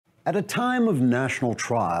At a time of national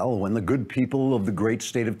trial, when the good people of the great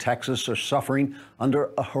state of Texas are suffering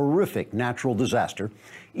under a horrific natural disaster,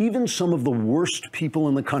 even some of the worst people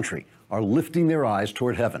in the country are lifting their eyes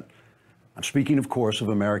toward heaven. I'm speaking, of course, of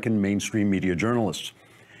American mainstream media journalists.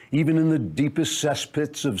 Even in the deepest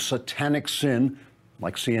cesspits of satanic sin,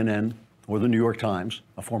 like CNN or the New York Times,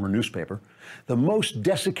 a former newspaper, the most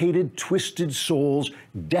desiccated, twisted souls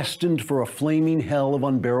destined for a flaming hell of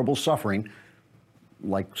unbearable suffering,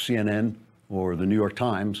 like CNN or the New York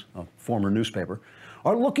Times, a former newspaper,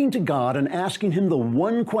 are looking to God and asking him the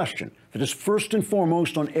one question that is first and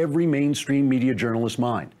foremost on every mainstream media journalist's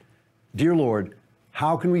mind. Dear Lord,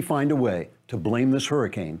 how can we find a way to blame this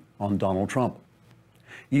hurricane on Donald Trump?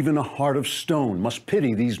 Even a heart of stone must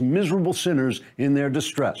pity these miserable sinners in their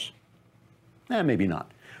distress. Maybe not.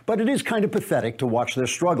 But it is kind of pathetic to watch their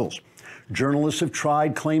struggles. Journalists have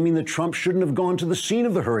tried claiming that Trump shouldn't have gone to the scene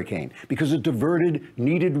of the hurricane because it diverted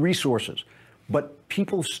needed resources. But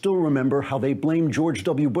people still remember how they blamed George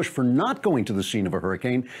W. Bush for not going to the scene of a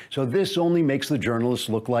hurricane, so this only makes the journalists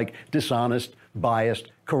look like dishonest,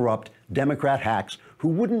 biased, corrupt Democrat hacks who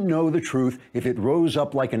wouldn't know the truth if it rose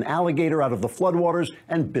up like an alligator out of the floodwaters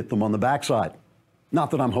and bit them on the backside.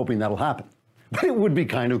 Not that I'm hoping that'll happen, but it would be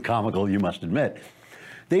kind of comical, you must admit.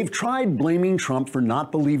 They've tried blaming Trump for not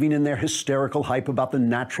believing in their hysterical hype about the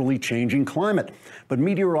naturally changing climate. But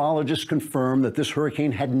meteorologists confirm that this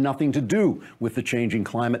hurricane had nothing to do with the changing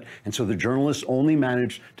climate. And so the journalists only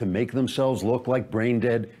managed to make themselves look like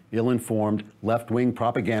brain-dead, ill-informed, left-wing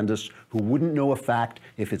propagandists who wouldn't know a fact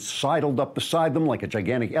if it sidled up beside them like a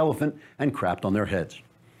gigantic elephant and crapped on their heads.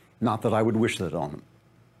 Not that I would wish that on them.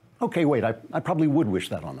 Okay, wait, I probably would wish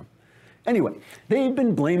that on them. Anyway, they've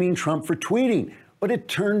been blaming Trump for tweeting. But it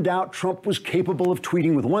turned out Trump was capable of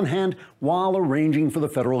tweeting with one hand while arranging for the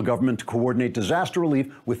federal government to coordinate disaster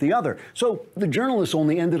relief with the other. So the journalists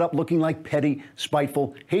only ended up looking like petty,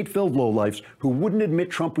 spiteful, hate-filled lowlifes who wouldn't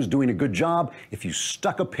admit Trump was doing a good job if you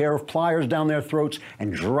stuck a pair of pliers down their throats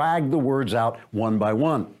and dragged the words out one by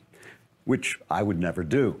one, which I would never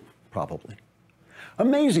do, probably.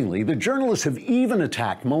 Amazingly, the journalists have even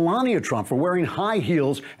attacked Melania Trump for wearing high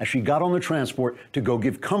heels as she got on the transport to go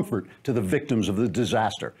give comfort to the victims of the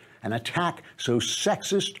disaster. An attack so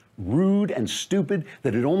sexist, rude, and stupid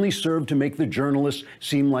that it only served to make the journalists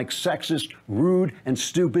seem like sexist, rude, and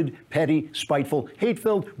stupid, petty, spiteful,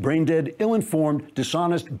 hate-filled, brain-dead, ill-informed,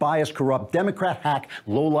 dishonest, biased, corrupt, Democrat hack,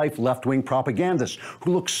 low-life, left-wing propagandists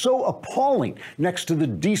who look so appalling next to the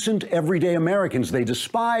decent, everyday Americans they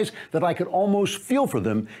despise that I could almost feel for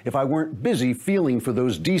them if I weren't busy feeling for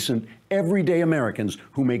those decent, everyday Americans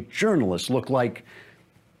who make journalists look like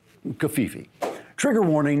Kafifi. Trigger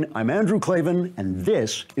warning, I'm Andrew Klavan, and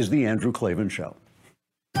this is The Andrew Klavan Show.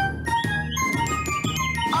 I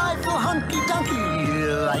feel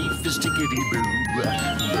hunky-dunky, life is tickety-boo.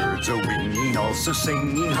 Birds are winging, also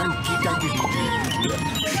singing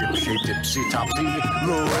hunky-dunky-doo. Ship-shape, tipsy-topsy, the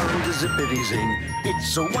world is zippity-zing.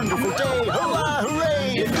 It's a wonderful day, hurrah,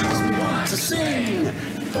 hooray! It makes me want to sing.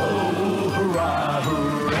 Oh, hurrah,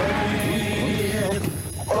 hooray!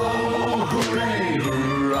 Oh, hooray,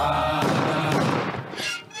 hurrah!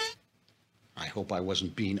 I hope I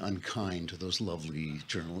wasn't being unkind to those lovely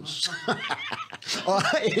journalists.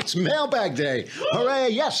 It's Mailbag Day. Hooray,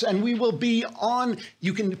 yes, and we will be on.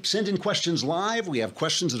 You can send in questions live. We have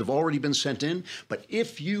questions that have already been sent in. But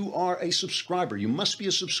if you are a subscriber, you must be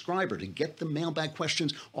a subscriber to get the Mailbag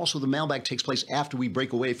questions. Also, the Mailbag takes place after we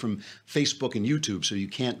break away from Facebook and YouTube, so you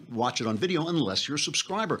can't watch it on video unless you're a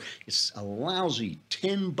subscriber. It's a lousy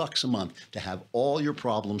 $10 a month to have all your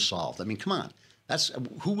problems solved. I mean, come on.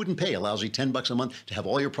 Who wouldn't pay a lousy $10 a month to have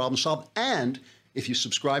all your problems solved? And if you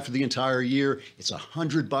subscribe for the entire year, it's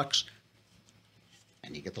 $100,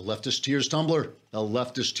 and you get the Leftist Tears tumbler. The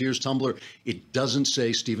Leftist Tears tumbler. It doesn't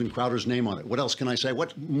say Steven Crowder's name on it. What else can I say?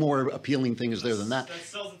 What more appealing thing is there than that? That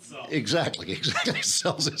sells itself. Exactly. It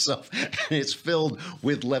sells itself, and it's filled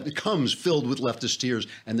with it comes filled with leftist tears,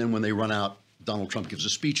 and then when they run out, Donald Trump gives a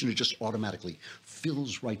speech, and it just automatically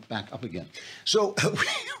fills right back up again. So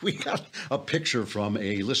we got a picture from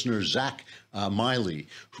a listener, Zach Miley,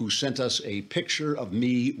 who sent us a picture of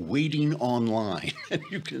me waiting online. And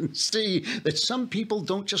you can see that some people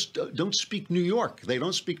don't speak New York. They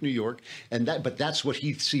don't speak New York, but that's what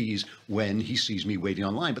he sees when he sees me waiting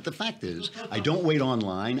online. But the fact is, I don't wait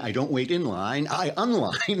online. I don't wait in line. I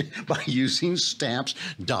unline by using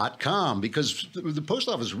stamps.com, because the post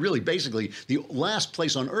office is really basically the last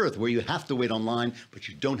place on earth where you have to wait online, but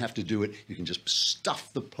you don't have to do it. You can just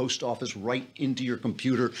stuff the post office right into your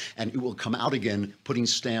computer, and it will come out again, putting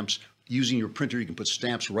stamps. Using your printer, you can put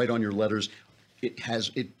stamps right on your letters.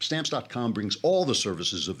 Stamps.com brings all the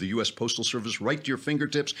services of the U.S. Postal Service right to your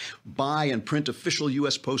fingertips. Buy and print official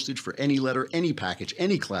U.S. postage for any letter, any package,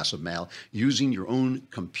 any class of mail using your own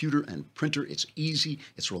computer and printer. It's easy,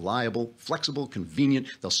 it's reliable, flexible, convenient.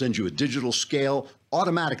 They'll send you a digital scale,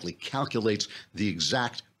 automatically calculates the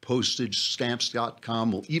exact postage.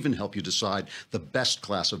 Stamps.com will even help you decide the best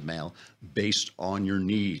class of mail based on your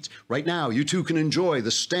needs. Right now, you too can enjoy the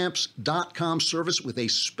Stamps.com service with a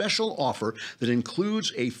special offer that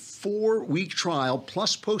includes a 4-week trial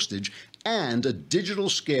plus postage and a digital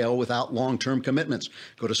scale without long-term commitments.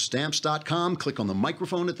 Go to Stamps.com, click on the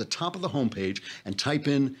microphone at the top of the homepage, and type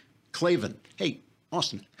in Klavan. Hey,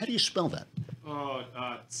 Austin, how do you spell that? Oh,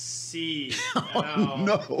 C. Oh,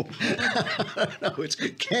 no. No, it's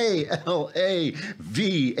Klavan.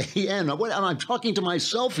 I'm talking to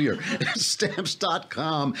myself here.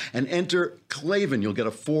 Stamps.com and enter Klavan. You'll get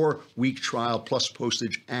a 4-week trial plus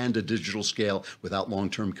postage and a digital scale without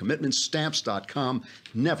long-term commitments. Stamps.com.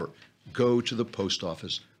 Never go to the post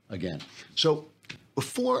office again. So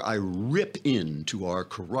before I rip into our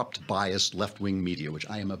corrupt, biased left-wing media, which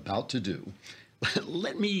I am about to do,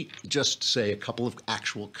 let me just say a couple of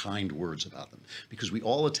actual kind words about them, because we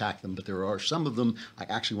all attack them, but there are some of them I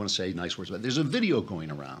actually want to say nice words about. There's a video going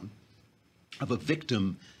around of a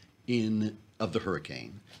victim of the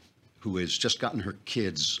hurricane who has just gotten her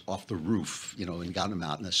kids off the roof, and gotten them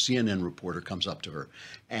out. And a CNN reporter comes up to her,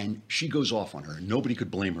 and she goes off on her. And nobody could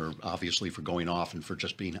blame her, obviously, for going off and for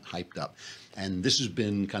just being hyped up. And this has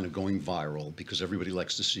been kind of going viral because everybody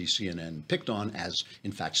likes to see CNN picked on, as,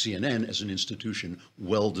 in fact, CNN as an institution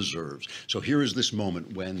well deserves. So here is this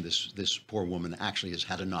moment when this poor woman actually has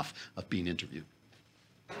had enough of being interviewed.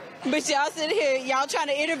 But y'all sitting here, y'all trying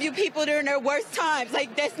to interview people during their worst times.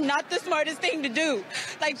 Like, that's not the smartest thing to do.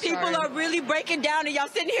 Like, people are really breaking down, and y'all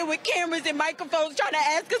sitting here with cameras and microphones trying to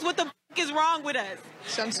ask us what the is wrong with us.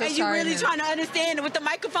 So I'm so and sorry. you really trying to understand with the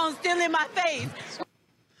microphone still in my face.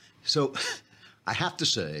 So I have to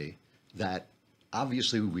say that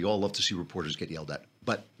obviously we all love to see reporters get yelled at.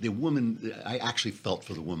 But the woman, I actually felt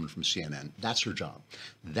for the woman from CNN. That's her job.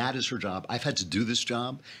 That is her job. I've had to do this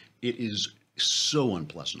job. It is so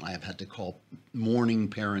unpleasant. I have had to call mourning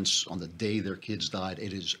parents on the day their kids died.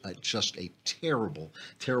 It is just a terrible,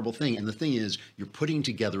 terrible thing. And the thing is, you're putting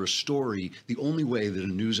together a story. The only way that a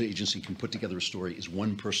news agency can put together a story is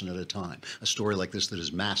one person at a time. A story like this that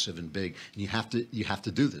is massive and big, and you have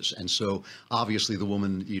to do this. And so, obviously, the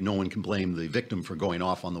woman, no one can blame the victim for going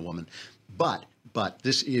off on the woman. But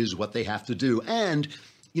this is what they have to do. And,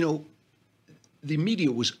 the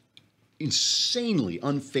media was insanely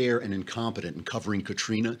unfair and incompetent in covering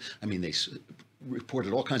Katrina. I mean, they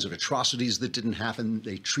reported all kinds of atrocities that didn't happen.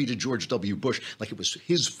 They treated George W. Bush like it was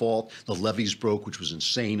his fault. The levees broke, which was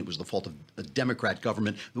insane. It was the fault of a Democrat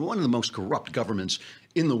government. One of the most corrupt governments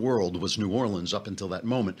in the world was New Orleans up until that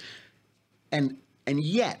moment. And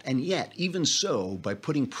yet, even so, by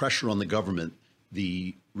putting pressure on the government,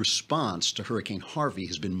 the response to Hurricane Harvey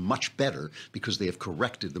has been much better because they have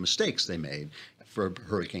corrected the mistakes they made for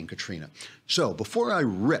Hurricane Katrina. So before I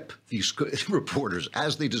rip these reporters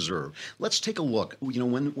as they deserve, let's take a look.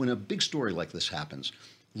 When a big story like this happens,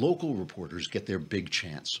 local reporters get their big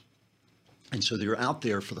chance. And so they're out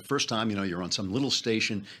there for the first time, you're on some little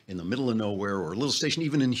station in the middle of nowhere, or a little station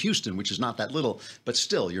even in Houston, which is not that little, but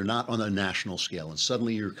still, you're not on a national scale. And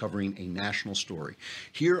suddenly you're covering a national story.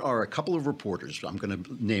 Here are a couple of reporters. I'm going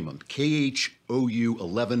to name them. KHOU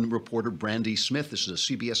 11 reporter Brandy Smith. This is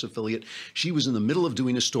a CBS affiliate. She was in the middle of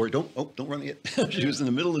doing a story. Don't run it. She was in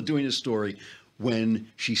the middle of doing a story when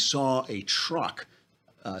she saw a truck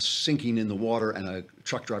sinking in the water and a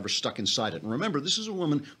truck driver stuck inside it. And remember, this is a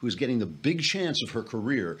woman who is getting the big chance of her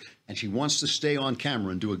career, and she wants to stay on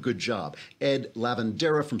camera and do a good job. Ed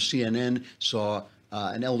Lavandera from CNN saw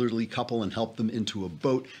an elderly couple and helped them into a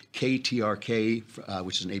boat. KTRK,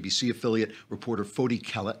 which is an ABC affiliate, reporter Fodi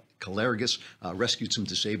Kalergis rescued some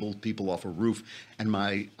disabled people off a roof.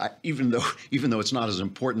 And even though it's not as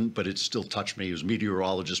important, but it still touched me, was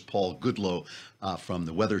meteorologist Paul Goodlow from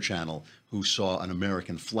the Weather Channel, who saw an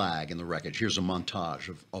American flag in the wreckage. Here's a montage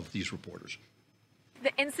of these reporters.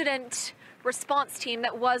 The incident response team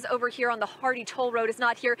that was over here on the Hardy Toll Road is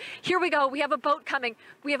not here. Here we go. We have a boat coming.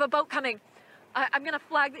 I'm gonna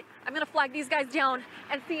flag these guys down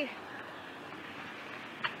and see.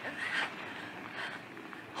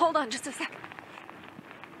 Hold on just a second.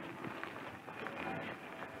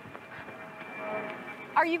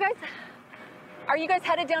 Are you guys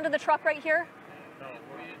headed down to the truck right here? No,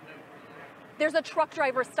 what are you doing? There's a truck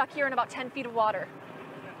driver stuck here in about 10 feet of water.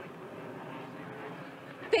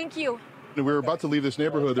 Thank you. We were about to leave this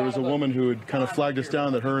neighborhood. There was a woman who had kind of flagged us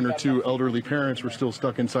down that her and her two elderly parents were still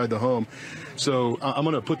stuck inside the home. So I'm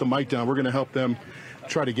going to put the mic down. We're going to help them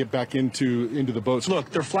try to get back into the boats. Look,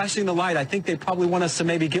 they're flashing the light. I think they probably want us to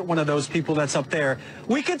maybe get one of those people that's up there.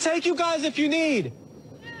 We can take you guys if you need.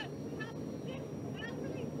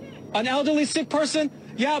 An elderly sick person?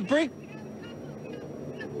 Yeah, bring.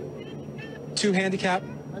 2 handicapped.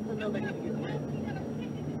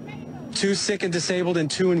 2 sick and disabled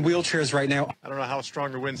and 2 in wheelchairs right now. I don't know how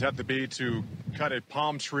strong the winds have to be to cut a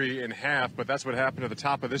palm tree in half, but that's what happened to the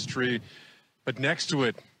top of this tree. But next to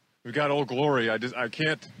it, we've got Old Glory. I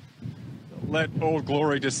can't let Old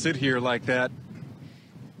Glory just sit here like that.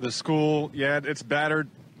 The school, yeah, it's battered.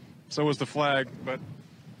 So is the flag, but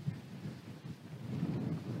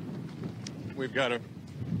we've got to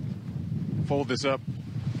fold this up.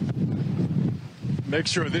 Make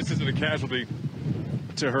sure this isn't a casualty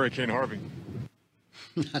to Hurricane Harvey.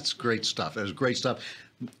 That's great stuff. That was great stuff.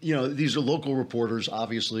 You know, these are local reporters,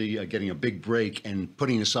 obviously getting a big break and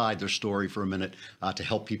putting aside their story for a minute to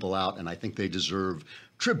help people out, and I think they deserve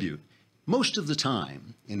tribute. Most of the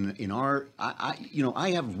time, in our,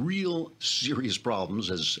 I have real serious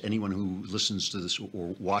problems, as anyone who listens to this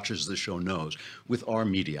or watches this show knows, with our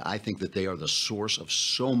media. I think that they are the source of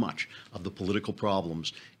so much of the political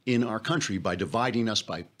problems in our country by dividing us,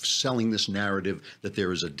 by selling this narrative that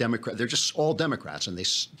there is a Democrat. They're just all Democrats, and they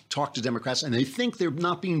talk to Democrats, and they think they're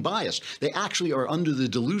not being biased. They actually are under the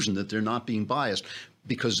delusion that they're not being biased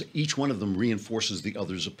because each one of them reinforces the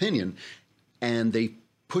other's opinion, and they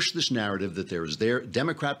push this narrative that there is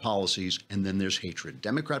Democrat policies and then there's hatred.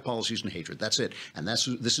 Democrat policies and hatred. That's it. And this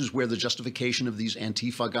is where the justification of these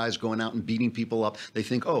Antifa guys going out and beating people up. They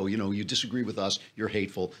think, oh, you disagree with us, you're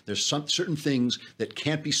hateful. There's certain things that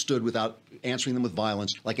can't be stood without answering them with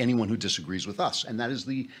violence, like anyone who disagrees with us. And that is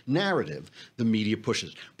the narrative the media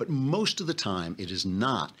pushes. But most of the time, it is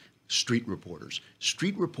not street reporters.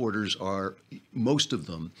 Street reporters are, most of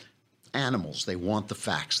them, animals. They want the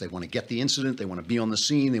facts. They want to get the incident. They want to be on the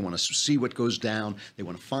scene. They want to see what goes down. They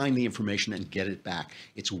want to find the information and get it back.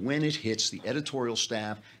 It's when it hits the editorial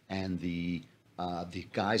staff and the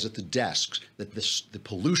guys at the desks that the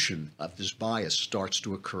pollution of this bias starts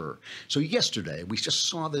to occur. So yesterday, we just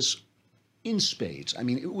saw this in spades. I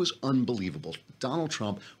mean, it was unbelievable. Donald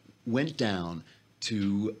Trump went down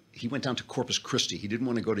to Corpus Christi. He didn't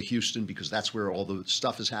want to go to Houston because that's where all the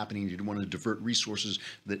stuff is happening. He didn't want to divert resources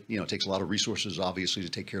that, it takes a lot of resources, obviously, to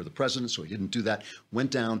take care of the president, so he didn't do that.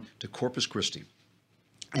 Went down to Corpus Christi.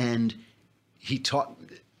 And he talked,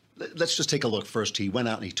 let's just take a look first. He went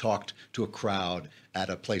out and he talked to a crowd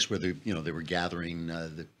at a place where they were gathering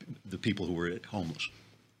the people who were homeless.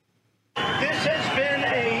 This has been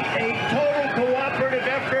a total cooperative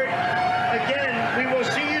effort. Again, we will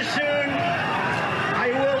see you soon. I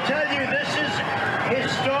will tell you, this is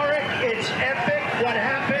historic. It's epic what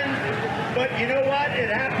happened. But you know what? It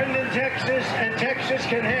happened in Texas, and Texas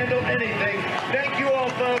can handle anything. Thank you all,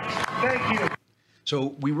 folks. Thank you.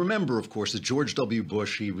 So we remember, of course, that George W.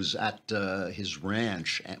 Bush, he was at his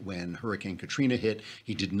ranch when Hurricane Katrina hit.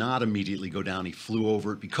 He did not immediately go down. He flew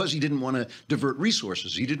over it because he didn't want to divert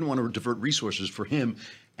resources. He didn't want to divert resources for him.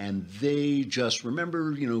 And they just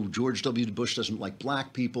remember, George W. Bush doesn't like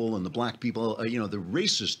black people, and the black people, the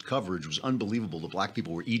racist coverage was unbelievable. The black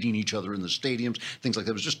people were eating each other in the stadiums, things like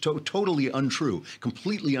that. It was just totally untrue,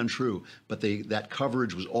 completely untrue. But that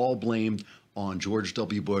coverage was all blamed on George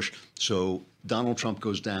W. Bush. So Donald Trump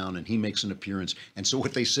goes down and he makes an appearance. And so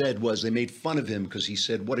what they said was they made fun of him because he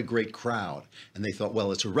said, what a great crowd. And they thought,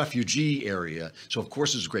 well, it's a refugee area, so of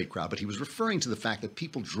course it's a great crowd. But he was referring to the fact that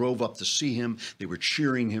people drove up to see him. They were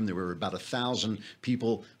cheering him. There were about 1,000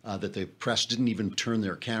 people that the press didn't even turn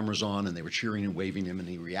their cameras on, and they were cheering and waving him. And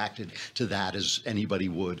he reacted to that as anybody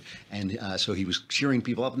would. And so he was cheering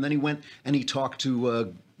people up. And then he went and he talked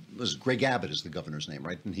to Greg Abbott is the governor's name,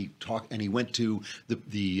 right? And he went to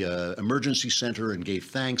the emergency center and gave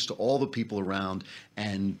thanks to all the people around.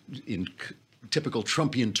 And in typical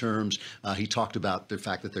Trumpian terms, he talked about the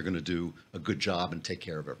fact that they're going to do a good job and take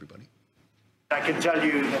care of everybody. I can tell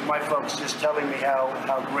you that my folks just telling me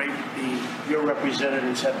how great your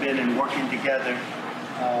representatives have been in working together.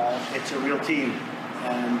 It's a real team,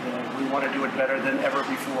 and we want to do it better than ever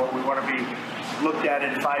before. We want to be looked at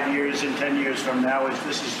in 5 years and 10 years from now as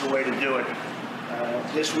this is the way to do it.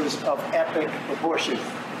 This was of epic proportion.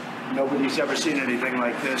 Nobody's ever seen anything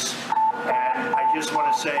like this. And I just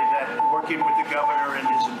want to say that working with the governor and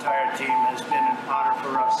his entire team has been an honor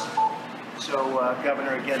for us. So,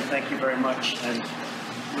 Governor, again, thank you very much. And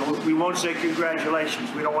we won't say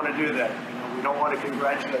congratulations. We don't want to do that. We don't want to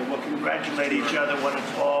congratulate. We'll congratulate each other when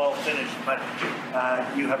it's all finished. But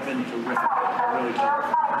you have been terrific, really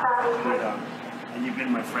terrific. And you've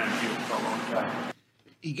been my friend here for a long time.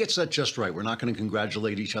 He gets that just right. We're not going to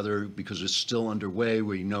congratulate each other because it's still underway.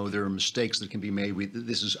 We know there are mistakes that can be made.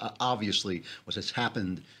 This is obviously what has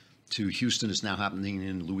happened to Houston is now happening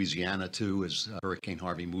in Louisiana, too, as Hurricane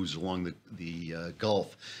Harvey moves along the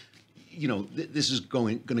Gulf. You know, this is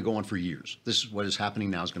going to go on for years. This is what is happening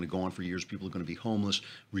now is going to go on for years. People are going to be homeless.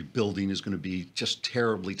 Rebuilding is going to be just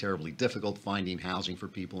terribly, terribly difficult. Finding housing for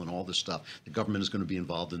people and all this stuff. The government is going to be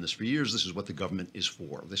involved in this for years. This is what the government is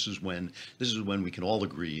for. This is when we can all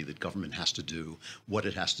agree that government has to do what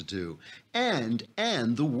it has to do. And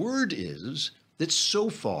the word is that so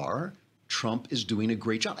far Trump is doing a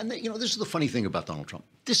great job. And you know, this is the funny thing about Donald Trump.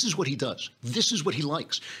 This is what he does. This is what he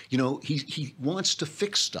likes. You know, he wants to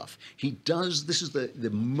fix stuff. He does. This is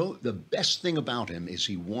the best thing about him is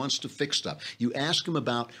he wants to fix stuff. You ask him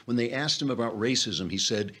about, when they asked him about racism, he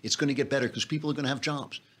said, it's going to get better because people are going to have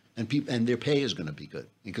jobs. And their pay is going to be good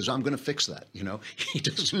because I'm going to fix that. You know, he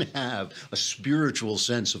doesn't have a spiritual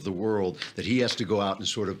sense of the world that he has to go out and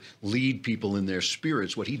sort of lead people in their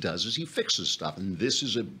spirits. What he does is he fixes stuff. And this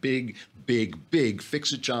is a big, big, big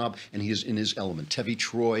fix-it job. And he is in his element. Tevi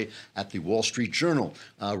Troy at the Wall Street Journal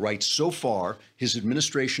writes, so far, his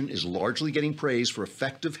administration is largely getting praise for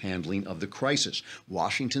effective handling of the crisis.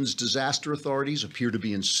 Washington's disaster authorities appear to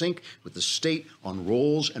be in sync with the state on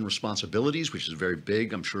roles and responsibilities, which is very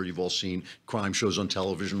big. I'm sure you've all seen crime shows on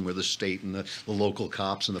television where the state and the local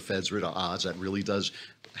cops and the feds are at odds. That really does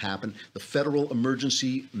happen. The Federal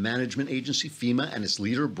Emergency Management Agency, FEMA, and its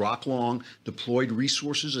leader, Brock Long, deployed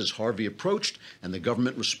resources as Harvey approached, and the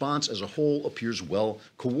government response as a whole appears well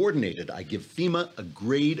coordinated. I give FEMA a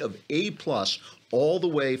grade of A+ all the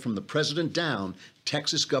way from the president down,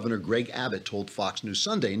 Texas Governor Greg Abbott told Fox News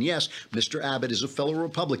Sunday. And yes, Mr. Abbott is a fellow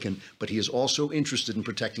Republican, but he is also interested in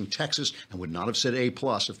protecting Texas and would not have said A+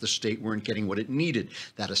 if the state weren't getting what it needed.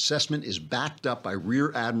 That assessment is backed up by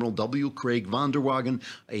Rear Admiral W. Craig von der Wagen,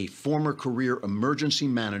 a former career emergency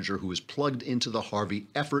manager who is plugged into the Harvey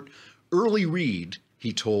effort. Early read,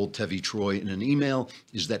 he told Tevi Troy in an email,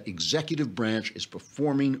 is that executive branch is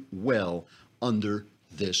performing well under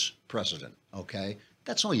this president. Okay?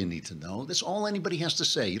 That's all you need to know. That's all anybody has to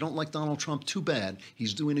say. You don't like Donald Trump? Too bad.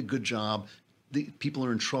 He's doing a good job. The people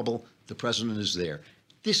are in trouble. The president is there.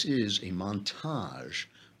 This is a montage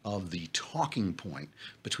of the talking point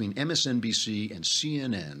between MSNBC and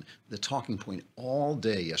CNN, the talking point all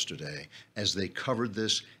day yesterday as they covered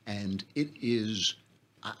this. And it is,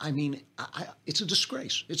 I mean, it's a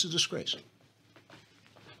disgrace. It's a disgrace.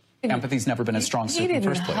 Empathy's never been a strong suit in the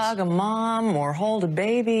first place. He didn't hug a mom or hold a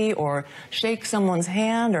baby or shake someone's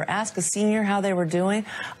hand or ask a senior how they were doing.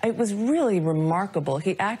 It was really remarkable.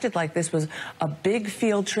 He acted like this was a big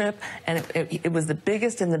field trip, and it was the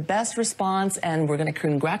biggest and the best response, and we're going to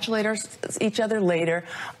congratulate each other later.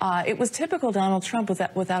 It was typical Donald Trump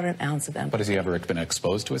without an ounce of empathy. But has he ever been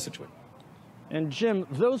exposed to a situation? And Jim,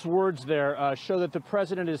 those words there show that the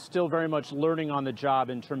president is still very much learning on the job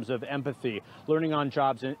in terms of empathy, learning on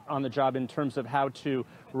the job in terms of how to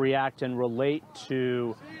react and relate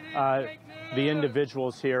to the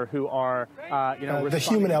individuals here who are, the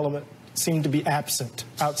human element seemed to be absent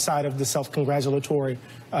outside of the self-congratulatory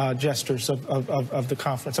gestures of the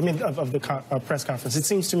conference. I mean, of the press conference. It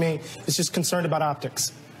seems to me it's just concerned about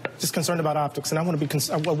optics, and I want to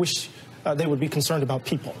be. I wish they would be concerned about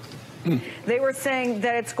people. They were saying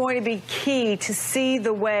that it's going to be key to see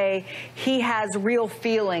the way he has real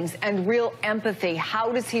feelings and real empathy.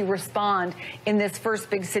 How does he respond in this first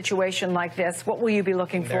big situation like this? What will you be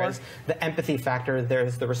looking for? There's the empathy factor.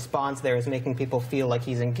 There's the response. There is making people feel like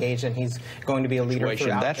he's engaged and he's going to be a leader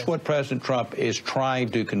throughout. That's what President Trump is trying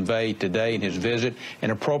to convey today in his visit,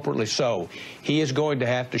 and appropriately so. He is going to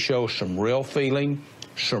have to show some real feeling,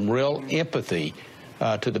 some real empathy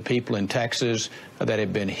to the people in Texas that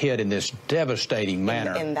have been hit in this devastating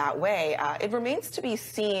manner. In that way, it remains to be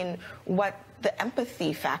seen what the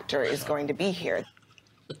empathy factor is going to be here.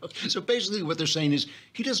 So basically what they're saying is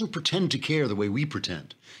he doesn't pretend to care the way we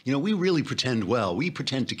pretend. You know, we really pretend well. We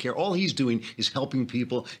pretend to care. All he's doing is helping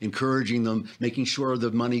people, encouraging them, making sure the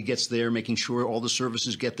money gets there, making sure all the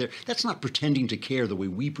services get there. That's not pretending to care the way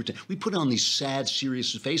we pretend. We put on these sad,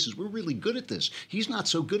 serious faces. We're really good at this. He's not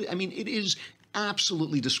so good. I mean, it is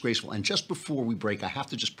absolutely disgraceful. And just before we break, I have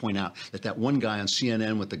to just point out that one guy on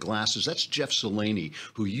CNN with the glasses, that's Jeff Salaney,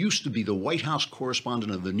 who used to be the White House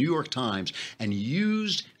correspondent of the New York Times and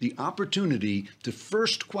used the opportunity to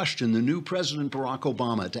first question the new President Barack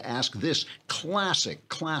Obama to ask this classic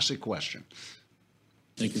question.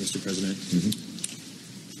 Thank you, Mr. President.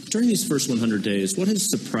 During these first 100 days, what has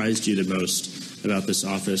surprised you the most about this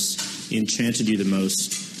office, enchanted you the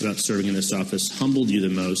most about serving in this office, humbled you the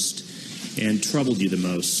most, and troubled you the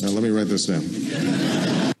most? Now, let me write this down.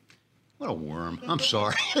 What a worm. I'm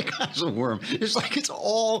sorry. The guy's a worm. It's like it's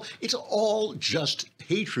all just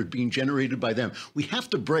hatred being generated by them. We have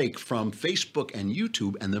to break from Facebook and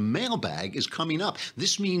YouTube, and the mailbag is coming up.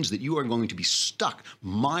 This means that you are going to be stuck,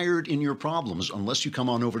 mired in your problems, unless you come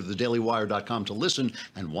on over to thedailywire.com to listen.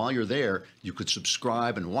 And while you're there, you could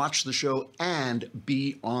subscribe and watch the show and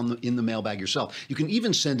be in the mailbag yourself. You can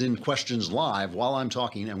even send in questions live while I'm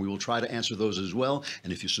talking, and we will try to answer those as well.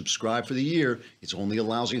 And if you subscribe for the year, it's only a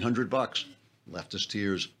lousy $100. Leftist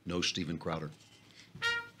tears, no Steven Crowder.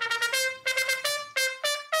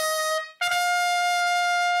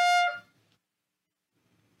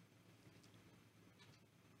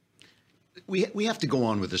 We have to go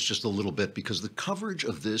on with this just a little bit because the coverage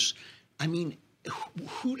of this, I mean,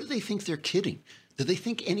 who do they think they're kidding? Do they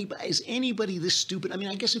think is anybody this stupid? I mean,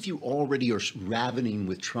 I guess if you already are ravening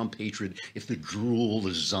with Trump hatred, if the drool,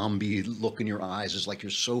 the zombie look in your eyes is like you're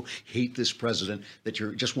so hate this president that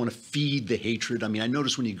you just want to feed the hatred. I mean, I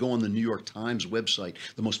notice when you go on the New York Times website,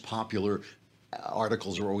 the most popular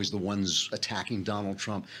articles are always the ones attacking Donald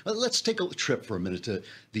Trump. Let's take a trip for a minute to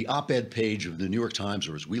the op-ed page of the New York Times,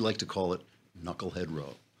 or as we like to call it, Knucklehead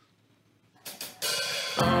Row.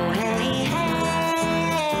 Oh, hey, hey,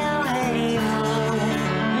 oh, hey, oh,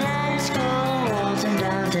 let's go waltzing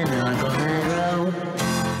down to Knucklehead Row.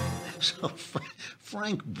 So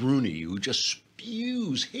Frank Bruni, who just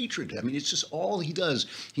spews hatred. I mean, it's just all he does.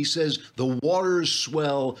 He says, the waters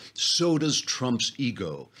swell, so does Trump's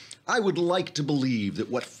ego. I would like to believe that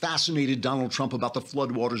what fascinated Donald Trump about the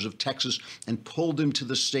floodwaters of Texas and pulled him to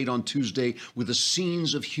the state on Tuesday were the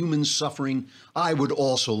scenes of human suffering. I would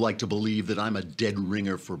also like to believe that I'm a dead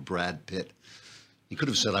ringer for Brad Pitt. He could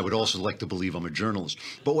have said, I would also like to believe I'm a journalist.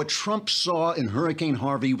 But what Trump saw in Hurricane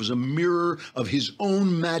Harvey was a mirror of his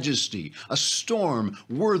own majesty, a storm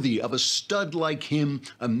worthy of a stud like him,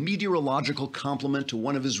 a meteorological compliment to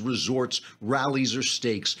one of his resorts, rallies, or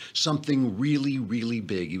stakes, something really, really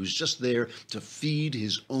big. He was just there to feed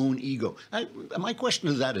his own ego. My question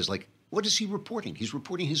to that is, like, what is he reporting? He's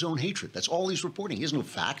reporting his own hatred. That's all he's reporting. He has no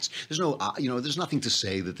facts. There's no, there's nothing to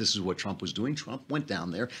say that this is what Trump was doing. Trump went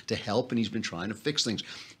down there to help, and he's been trying to fix things.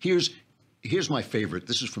 Here's my favorite.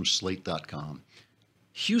 This is from Slate.com.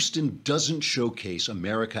 Houston doesn't showcase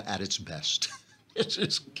America at its best. It's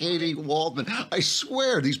just Katie Waldman. I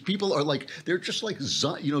swear, these people are like, they're just like,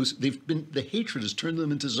 the hatred has turned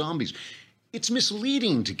them into zombies. It's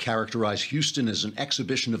misleading to characterize Houston as an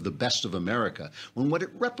exhibition of the best of America, when what it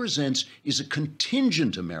represents is a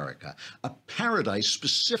contingent America, a paradise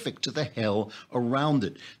specific to the hell around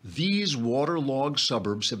it. These waterlogged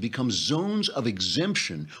suburbs have become zones of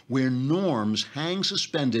exemption where norms hang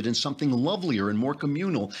suspended and something lovelier and more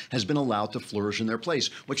communal has been allowed to flourish in their place.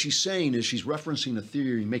 What she's saying is she's referencing a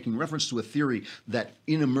theory, making reference to a theory that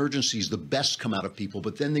in emergencies the best come out of people,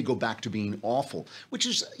 but then they go back to being awful, which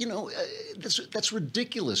is, that's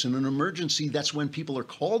ridiculous. In an emergency, that's when people are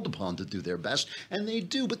called upon to do their best, and they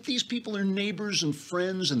do. But these people are neighbors and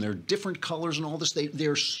friends, and they're different colors and all this.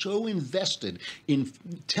 They're so invested in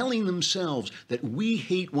telling themselves that we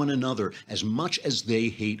hate one another as much as they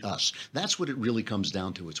hate us. That's what it really comes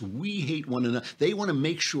down to. It's we hate one another. They want to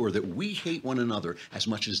make sure that we hate one another as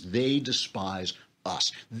much as they despise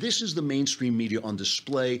us. This is the mainstream media on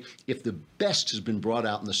display. If the best has been brought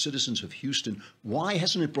out in the citizens of Houston, why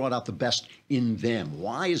hasn't it brought out the best in them?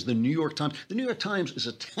 Why is the New York Times is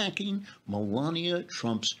attacking Melania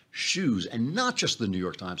Trump's shoes, and not just the New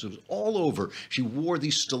York Times. It was all over. She wore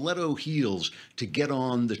these stiletto heels to get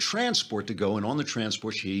on the transport to go, and on the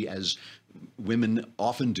transport she, as women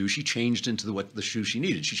often do, she changed into the shoe she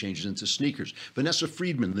needed. She changed into sneakers. Vanessa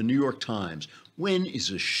Friedman, the New York Times. When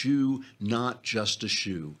is a shoe not just a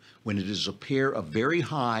shoe? When it is a pair of very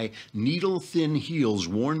high, needle-thin heels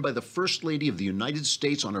worn by the First Lady of the United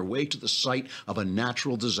States on her way to the site of a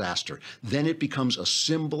natural disaster. Then it becomes a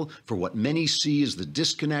symbol for what many see as the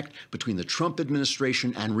disconnect between the Trump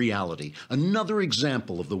administration and reality. Another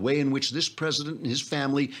example of the way in which this president and his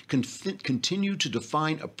family continue to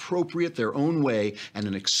define appropriate their own way and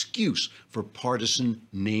an excuse for partisan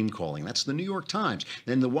name-calling. That's the New York Times.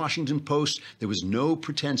 Then the Washington Post, there was no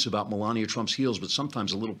pretense about Melania Trump's heels, but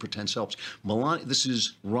sometimes a little pretense helps. This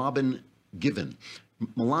is Robin Given.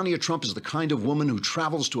 Melania Trump is the kind of woman who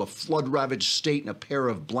travels to a flood-ravaged state in a pair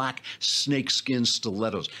of black snakeskin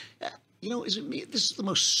stilettos. Is it me? This is the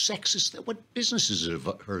most sexist. What business is it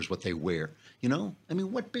of hers what they wear? You know, I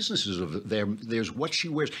mean, what businesses of there's what she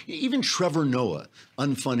wears. Even Trevor Noah,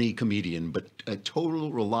 unfunny comedian, but a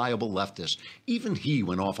total reliable leftist, even he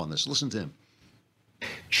went off on this. Listen to him.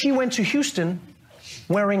 She went to Houston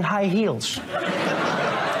wearing high heels.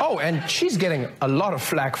 Oh, and she's getting a lot of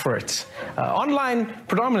flack for it. Online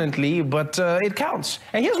predominantly, but it counts.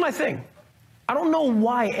 And here's my thing. I don't know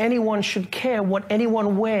why anyone should care what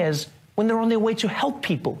anyone wears when they're on their way to help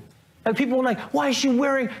people. Like, people are like, why is she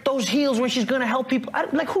wearing those heels when she's going to help people?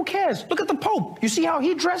 Like, who cares? Look at the Pope. You see how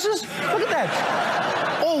he dresses? Look at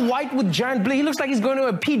that. All white with giant bling. He looks like he's going to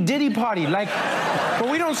a P. Diddy party. Like, but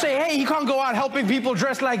we don't say, hey, he can't go out helping people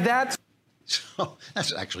dressed like that. So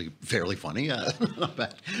that's actually fairly funny. Not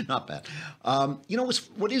bad. Not bad. You know,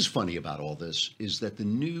 what is funny about all this is that the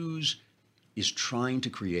news is trying to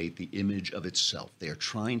create the image of itself. They are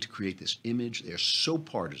trying to create this image. They are so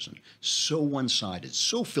partisan, so one-sided,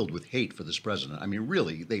 so filled with hate for this president. I mean,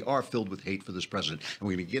 really, they are filled with hate for this president. And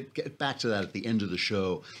we're going to get back to that at the end of the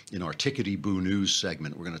show in our Tickety-Boo News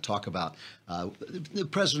segment. We're going to talk about the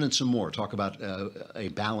president some more, talk about a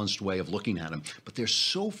balanced way of looking at him. But they're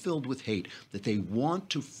so filled with hate that they want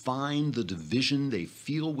to find the division they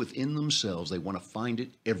feel within themselves. They want to find it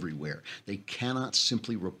everywhere. They cannot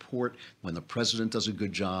simply report when the president does a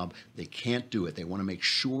good job. They can't do it. They want to make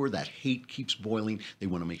sure that hate keeps boiling. They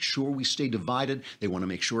want to make sure we stay divided. They want to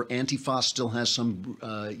make sure Antifa still has some,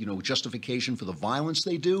 justification for the violence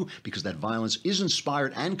they do, because that violence is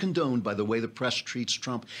inspired and condoned by the way the press treats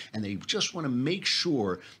Trump. And they just want to make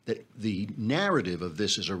sure that the narrative of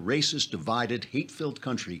this is a racist, divided, hate-filled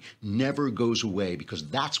country never goes away, because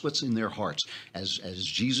that's what's in their hearts. As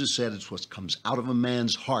Jesus said, it's what comes out of a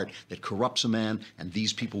man's heart that corrupts a man. And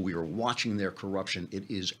these people, we are watching their corruption. It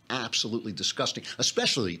is absolutely disgusting,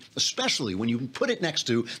 especially when you put it next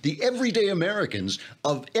to the everyday Americans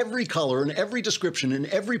of every color and every description and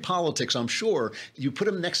every politics. I'm sure you put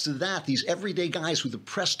them next to that, these everyday guys who the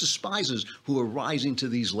press despises, who are rising to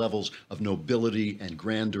these levels of nobility and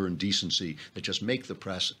grandeur and decency that just make the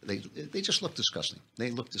press, they just look disgusting. They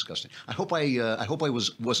look disgusting. I hope I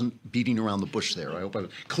wasn't beating around the bush there. I hope I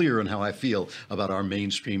was clear on how I feel about our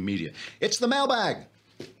mainstream media. It's the mailbag.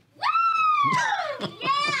 Yeah!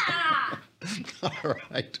 All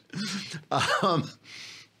right.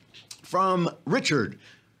 From Richard,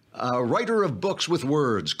 writer of books with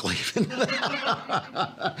words, Cleveland.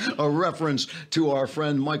 A reference to our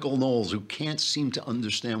friend Michael Knowles, who can't seem to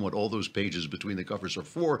understand what all those pages between the covers are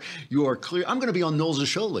for. You are clear. I'm going to be on Knowles'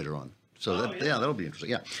 show later on. So that'll be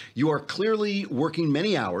interesting. Yeah. You are clearly working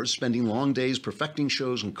many hours, spending long days perfecting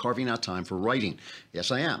shows and carving out time for writing.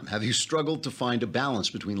 Yes, I am. Have you struggled to find a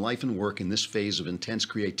balance between life and work in this phase of intense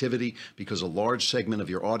creativity? Because a large segment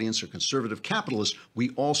of your audience are conservative capitalists,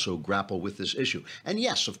 we also grapple with this issue. And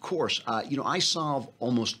yes, of course, I solve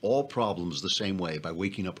almost all problems the same way, by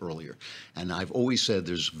waking up earlier. And I've always said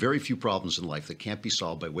there's very few problems in life that can't be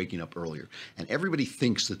solved by waking up earlier. And everybody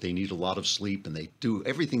thinks that they need a lot of sleep, and they do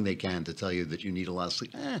everything they can to tell you that you need a lot of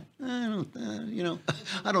sleep. I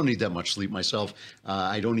don't need that much sleep myself.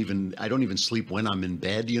 I don't even sleep when I'm in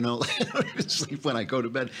bed. I don't even sleep when I go to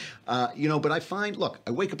bed. But I find, look,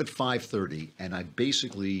 I wake up at 5:30 and I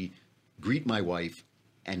basically greet my wife,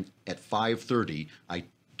 and at 5:30 I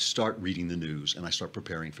start reading the news and I start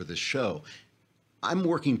preparing for this show. I'm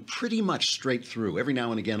working pretty much straight through. Every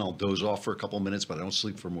now and again, I'll doze off for a couple of minutes, but I don't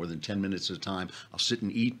sleep for more than 10 minutes at a time. I'll sit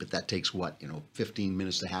and eat, but that takes 15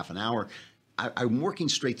 minutes to half an hour. I'm working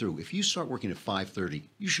straight through. If you start working at 5:30,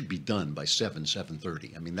 you should be done by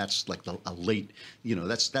 7:30. I mean, that's like a late,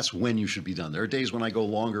 that's when you should be done. There are days when I go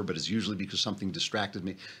longer, but it's usually because something distracted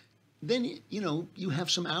me. Then, you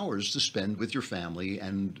have some hours to spend with your family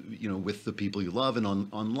and, with the people you love and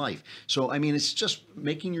on life. So, I mean, it's just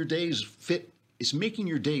making your days fit. It's making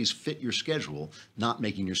your days fit your schedule, not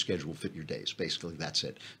making your schedule fit your days. Basically, that's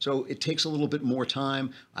it. So it takes a little bit more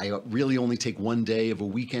time. I really only take one day of a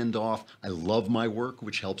weekend off. I love my work,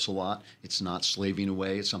 which helps a lot. It's not slaving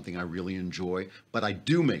away. It's something I really enjoy. But I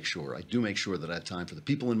do make sure that I have time for the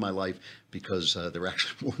people in my life, because they're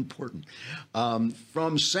actually more important.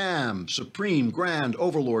 From Sam, Supreme Grand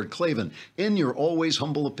Overlord Clavin, in your always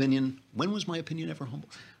humble opinion, when was my opinion ever humble?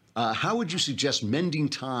 How would you suggest mending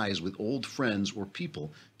ties with old friends or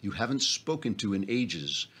people you haven't spoken to in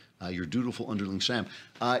ages? Your dutiful underling, Sam.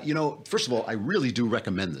 First of all, I really do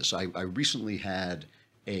recommend this. I recently had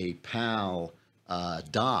a pal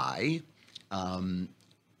die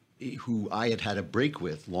who I had a break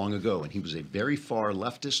with long ago, and he was a very far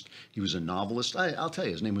leftist. He was a novelist. I'll tell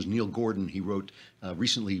you, his name was Neil Gordon. He wrote,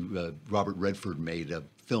 recently Robert Redford made a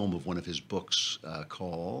film of one of his books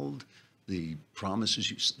called the promise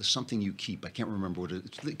is something you keep. I can't remember what it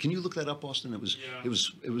is. Can you look that up, Austin? It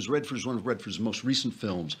was Redford's, one of Redford's most recent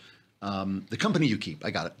films. The Company You Keep. I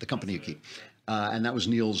got it. The Company You Keep. And that was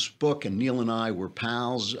Neil's book, and Neil and I were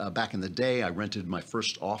pals back in the day. I rented my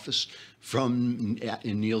first office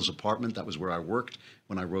in Neil's apartment. That was where I worked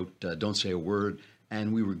when I wrote Don't Say a Word.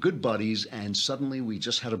 And we were good buddies, and suddenly we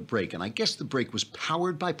just had a break. And I guess the break was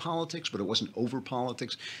powered by politics, but it wasn't over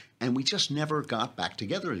politics. And we just never got back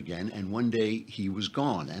together again. And one day he was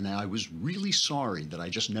gone. And I was really sorry that I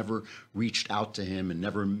just never reached out to him and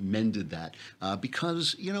never mended that.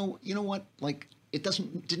 Because, you know what? Like, it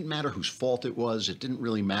didn't matter whose fault it was. It didn't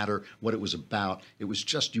really matter what it was about. It was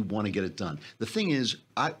just you want to get it done. The thing is,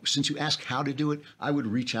 since you ask how to do it, I would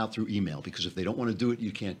reach out through email, because if they don't want to do it,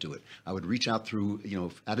 you can't do it. I would reach out through,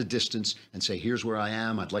 at a distance and say, here's where I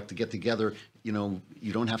am. I'd like to get together. You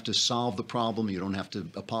don't have to solve the problem. You don't have to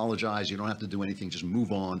apologize. You don't have to do anything. Just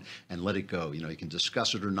move on and let it go. You can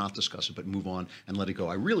discuss it or not discuss it, but move on and let it go.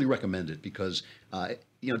 I really recommend it because,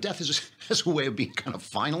 death has a way of being kind of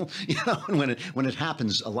final. And when it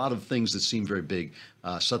happens, a lot of things that seem very big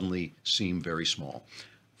suddenly seem very small.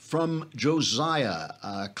 From Josiah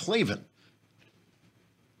Clavin.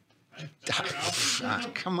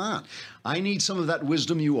 Come on. I need some of that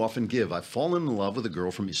wisdom you often give. I've fallen in love with a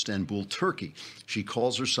girl from Istanbul, Turkey. She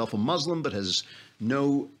calls herself a Muslim, but has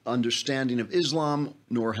no understanding of Islam,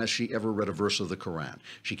 nor has she ever read a verse of the Quran.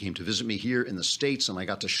 She came to visit me here in the States, and I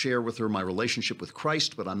got to share with her my relationship with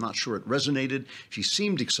Christ, but I'm not sure it resonated. She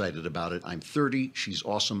seemed excited about it. I'm 30. She's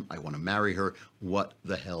awesome. I want to marry her. What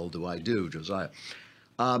the hell do I do, Josiah?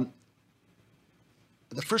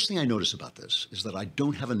 The first thing I notice about this is that I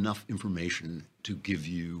don't have enough information to give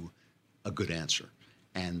you a good answer.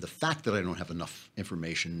 And the fact that I don't have enough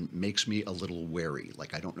information makes me a little wary.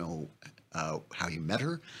 Like, I don't know how you met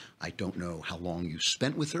her. I don't know how long you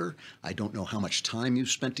spent with her. I don't know how much time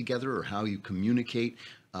you've spent together or how you communicate.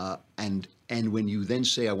 And when you then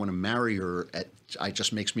say, I want to marry her, it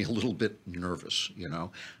just makes me a little bit nervous,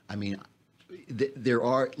 I mean,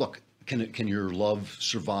 look, can your love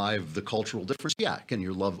survive the cultural difference? Yeah. Can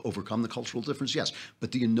your love overcome the cultural difference? Yes.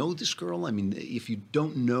 But do you know this girl? I mean, if you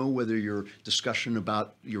don't know whether your discussion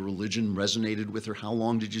about your religion resonated with her, how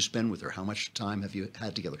long did you spend with her? How much time have you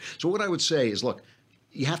had together? So what I would say is, look,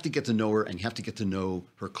 you have to get to know her, and you have to get to know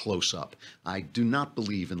her close up. I do not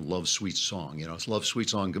believe in Love Sweet Song. It's Love Sweet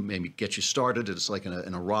Song maybe get you started. It's like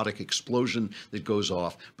an erotic explosion that goes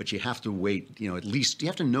off, but you have to wait, at least you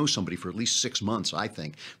have to know somebody for at least 6 months, I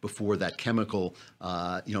think, before that chemical,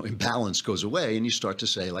 imbalance goes away, and you start to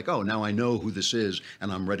say, like, oh, now I know who this is,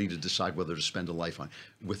 and I'm ready to decide whether to spend a life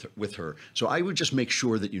with her. So I would just make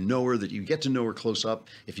sure that you know her, that you get to know her close up.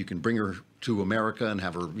 If you can bring her to America and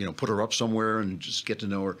have her, put her up somewhere and just get to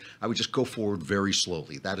know her, I would just go forward very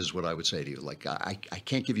slowly. That is what I would say to you. Like, I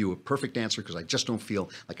can't give you a perfect answer because I just don't feel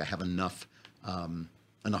like I have enough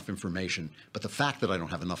information. But the fact that I don't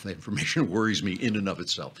have enough information worries me in and of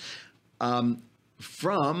itself.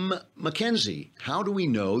 From Mackenzie, how do we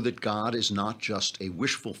know that God is not just a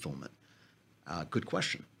wish fulfillment? Good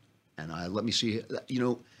question. And let me see,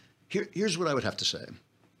 here's what I would have to say.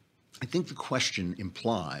 I think the question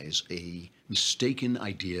implies a mistaken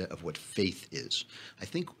idea of what faith is. I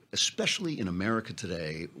think, especially in America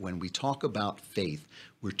today, when we talk about faith,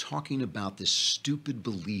 we're talking about this stupid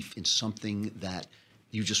belief in something that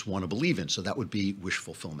you just want to believe in. So that would be wish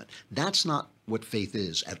fulfillment. That's not what faith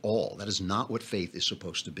is at all. That is not what faith is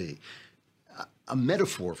supposed to be. A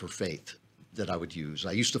metaphor for faith that I would use.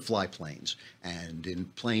 I used to fly planes, and in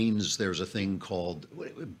planes there's a thing called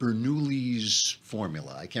Bernoulli's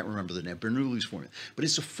formula. I can't remember the name, Bernoulli's formula, but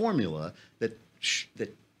it's a formula that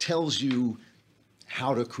tells you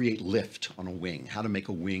how to create lift on a wing, how to make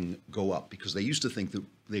a wing go up, because they used to think that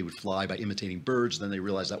they would fly by imitating birds. Then they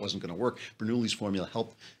realized that wasn't going to work. Bernoulli's formula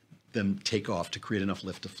helped them take off to create enough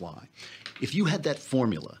lift to fly. If you had that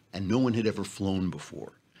formula and no one had ever flown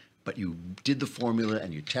before, but you did the formula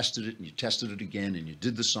and you tested it and you tested it again and you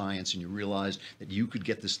did the science and you realized that you could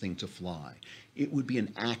get this thing to fly, it would be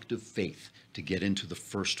an act of faith to get into the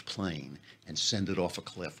first plane and send it off a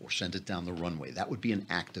cliff or send it down the runway. That would be an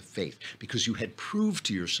act of faith because you had proved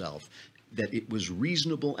to yourself that it was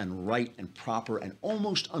reasonable and right and proper and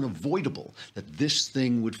almost unavoidable that this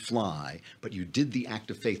thing would fly, but you did the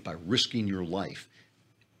act of faith by risking your life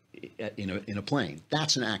in a plane.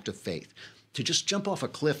 That's an act of faith. To just jump off a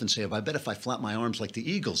cliff and say, I bet if I flap my arms like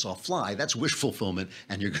the eagles, I'll fly, that's wish fulfillment,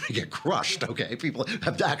 and you're going to get crushed, okay? People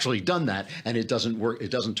have actually done that, and it doesn't work.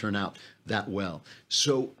 It doesn't turn out that well.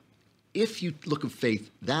 So if you look at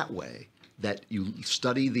faith that way, that you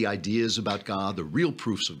study the ideas about God, the real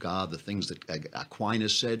proofs of God, the things that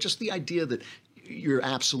Aquinas said, just the idea that you're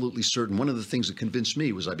absolutely certain. One of the things that convinced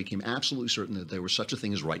me was I became absolutely certain that there was such a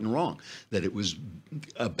thing as right and wrong, that it was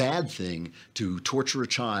a bad thing to torture a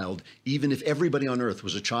child. Even if everybody on earth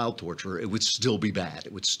was a child torturer, it would still be bad.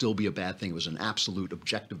 It would still be a bad thing. It was an absolute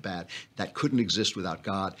objective bad that couldn't exist without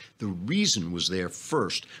God. The reason was there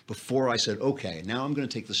first before I said, okay, now I'm going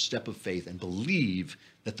to take the step of faith and believe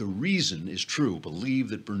that the reason is true, believe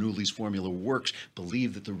that Bernoulli's formula works,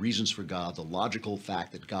 believe that the reasons for God, the logical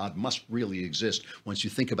fact that God must really exist, once you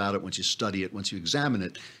think about it, once you study it, once you examine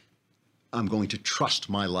it, I'm going to trust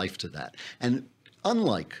my life to that. And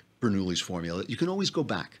unlike Bernoulli's formula, you can always go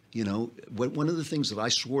back. You know, one of the things that I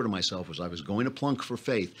swore to myself was I was going to plunk for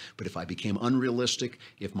faith, but if I became unrealistic,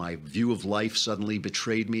 if my view of life suddenly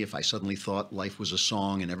betrayed me, if I suddenly thought life was a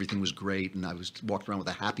song and everything was great and I was walked around with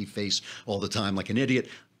a happy face all the time like an idiot,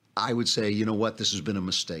 I would say, you know what, this has been a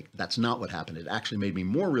mistake. That's not what happened. It actually made me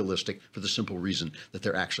more realistic for the simple reason that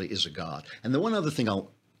there actually is a God. And the one other thing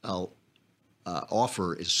I'll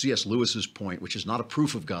offer is C.S. Lewis's point, which is not a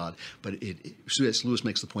proof of God, but C.S. Lewis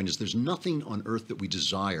makes the point is there's nothing on earth that we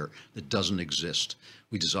desire that doesn't exist.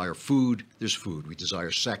 We desire food, there's food. We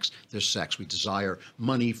desire sex, there's sex. We desire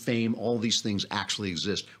money, fame, all these things actually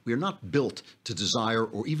exist. We are not built to desire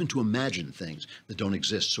or even to imagine things that don't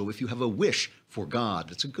exist. So if you have a wish for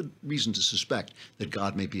God, it's a good reason to suspect that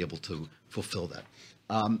God may be able to fulfill that.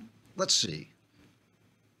 Let's see.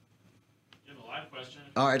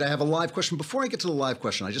 All right, I have a live question. Before I get to the live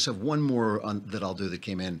question, I just have one more that I'll do that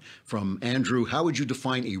came in from Andrew. How would you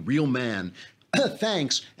define a real man?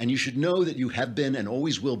 Thanks, and you should know that you have been and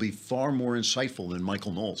always will be far more insightful than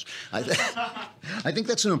Michael Knowles. I think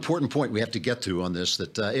that's an important point we have to get to on this,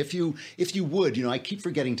 that if you would, you know, I keep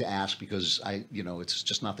forgetting to ask because it's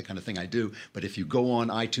just not the kind of thing I do, but if you go on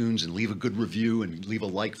iTunes and leave a good review and leave a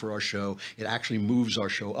like for our show, it actually moves our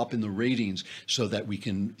show up in the ratings so that we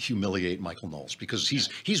can humiliate Michael Knowles, because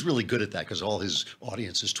he's really good at that because all his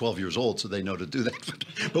audience is 12 years old, so they know to do that.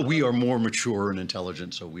 But we are more mature and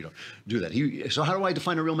intelligent, so we don't do that. So how do I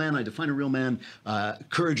define a real man? I define a real man,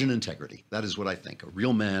 courage and integrity. That is what I think, a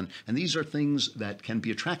real man. And these are things that can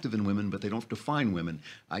be attractive in women, but they don't define women.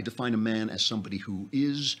 I define a man as somebody who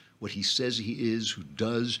is what he says he is, who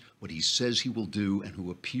does what he says he will do, and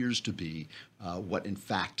who appears to be what in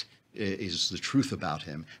fact is the truth about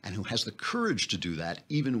him, and who has the courage to do that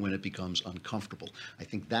even when it becomes uncomfortable. I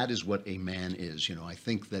think that is what a man is. You know, I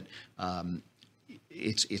think that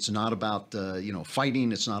it's not about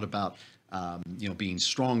fighting. It's not about being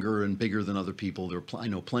stronger and bigger than other people. I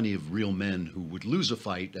know plenty of real men who would lose a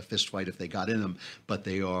fist fight if they got in them, but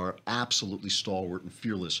they are absolutely stalwart and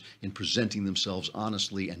fearless in presenting themselves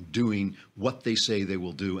honestly and doing what they say they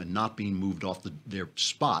will do and not being moved off their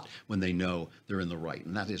spot when they know they're in the right.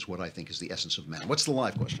 And that is what I think is the essence of man. What's the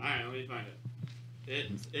live question? All right, let me find it. It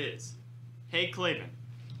is, hey Clavin,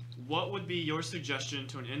 what would be your suggestion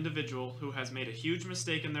to an individual who has made a huge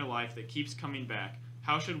mistake in their life that keeps coming back?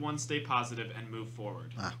 How should one stay positive and move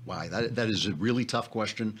forward? Wow, that is a really tough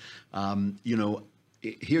question.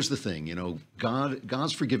 Here's the thing,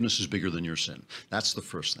 God's forgiveness is bigger than your sin. That's the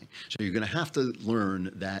first thing. So you're going to have to learn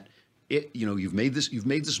that you've made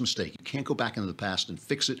this mistake. You can't go back into the past and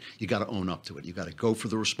fix it. You got to own up to it. You got to go for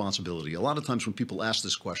the responsibility. A lot of times when people ask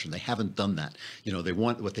this question, they haven't done that. They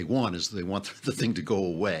want the thing to go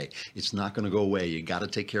away. It's not going to go away. You got to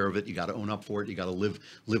take care of it. You got to own up for it. You got to live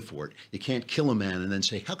for it. You can't kill a man and then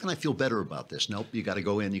say, how can I feel better about this? Nope. You got to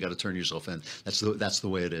go in. You got to turn yourself in. That's the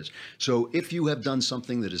way it is. So if you have done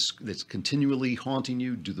something that's continually haunting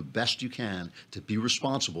you, do the best you can to be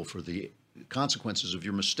responsible for the consequences of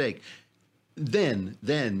your mistake.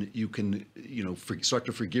 Then you can start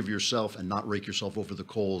to forgive yourself and not rake yourself over the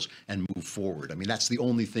coals and move forward. I mean, that's the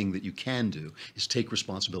only thing that you can do, is take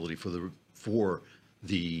responsibility for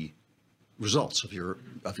the results of your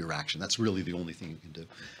action. That's really the only thing you can do.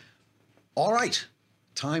 All right,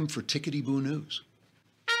 time for Tickety Boo News.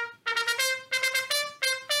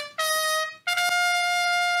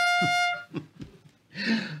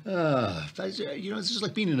 This is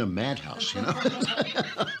like being in a madhouse,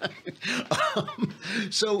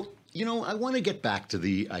 So, I want to get back to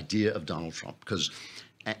the idea of Donald Trump, because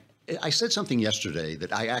I said something yesterday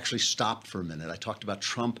that I actually stopped for a minute. I talked about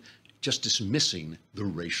Trump just dismissing the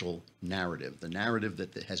racial narrative, the narrative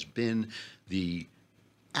that has been the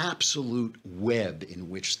absolute web in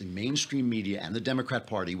which the mainstream media and the Democrat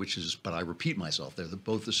Party, but I repeat myself, they're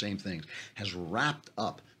both the same things, has wrapped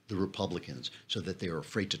up the Republicans so that they are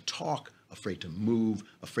afraid to talk afraid to move,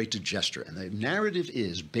 afraid to gesture. And the narrative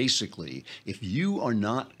is basically, if you are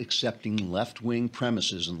not accepting left-wing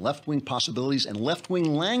premises and left-wing possibilities and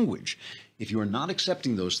left-wing language, if you are not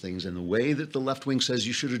accepting those things in the way that the left wing says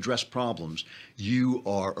you should address problems, you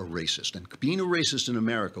are a racist. And being a racist in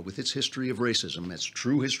America, with its history of racism, its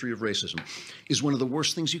true history of racism, is one of the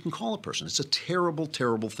worst things you can call a person. It's a terrible,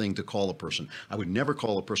 terrible thing to call a person. I would never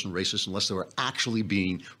call a person racist unless they were actually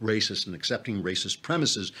being racist and accepting racist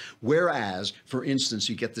premises. Whereas, for instance,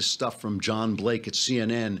 you get this stuff from John Blake at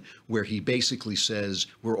CNN, where he basically says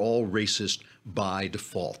we're all racist by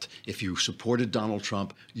default. If you supported Donald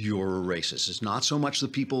Trump, you're a racist. It's not so much the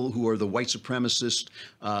people who are the white supremacist,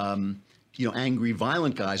 angry,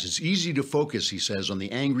 violent guys. It's easy to focus, he says, on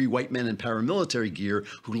the angry white men in paramilitary gear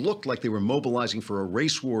who looked like they were mobilizing for a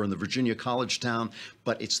race war in the Virginia college town.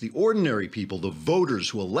 But it's the ordinary people, the voters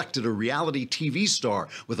who elected a reality TV star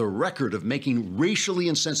with a record of making racially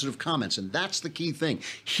insensitive comments. And that's the key thing.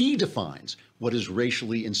 He defines what is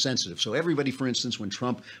racially insensitive. So everybody, for instance, when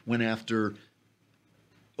Trump went after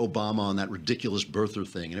Obama on that ridiculous birther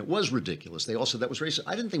thing, and it was ridiculous. They all said that was racist.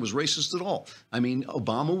 I didn't think it was racist at all. I mean,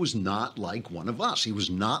 Obama was not like one of us. He was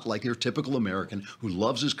not like your typical American who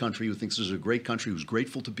loves his country, who thinks this is a great country, who's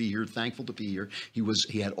grateful to be here, thankful to be here.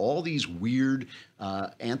 He had all these weird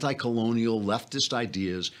anti-colonial leftist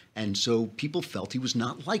ideas, and so people felt he was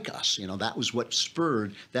not like us. You know, that was what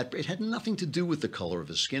spurred that. It had nothing to do with the color of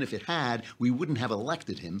his skin. If it had, we wouldn't have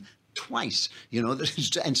elected him twice, you know,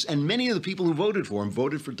 and many of the people who voted for him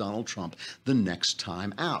voted for Donald Trump the next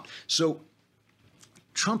time out. So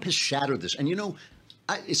Trump has shattered this. And, you know,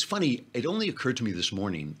 it's funny. It only occurred to me this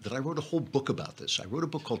morning that I wrote a whole book about this. I wrote a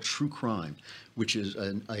book called True Crime, which is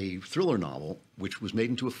a thriller novel, which was made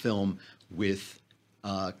into a film with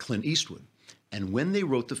Clint Eastwood. And when they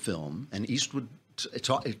wrote the film, and Eastwood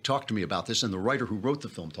talked to me about this, and the writer who wrote the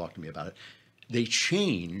film talked to me about it, they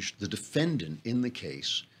changed the defendant in the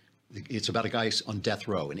case. It's about a guy on death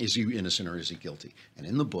row, and is he innocent or is he guilty? And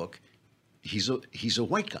in the book, he's a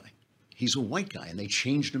white guy. He's a white guy, and they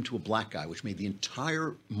changed him to a black guy, which made the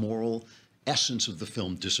entire moral essence of the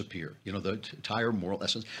film disappear. You know, the entire moral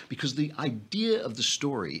essence, because the idea of the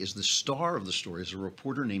story is the star of the story is a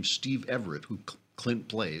reporter named Steve Everett, who Clint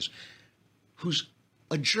plays, who's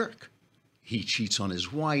a jerk. He cheats on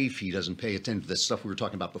his wife. He doesn't pay attention to the stuff we were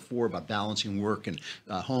talking about before about balancing work and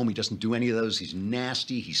home. He doesn't do any of those. He's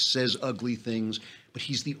nasty. He says ugly things. But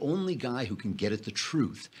he's the only guy who can get at the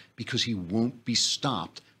truth because he won't be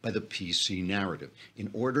stopped by the PC narrative. In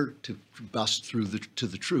order to bust through to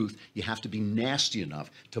the truth, you have to be nasty enough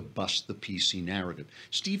to bust the PC narrative.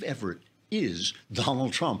 Steve Everett is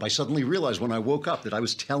Donald Trump. I suddenly realized when I woke up that I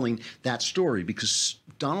was telling that story because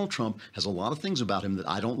Donald Trump has a lot of things about him that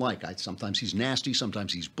I don't like. Sometimes he's nasty,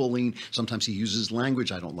 sometimes he's bullying, sometimes he uses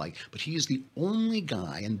language I don't like. But he is the only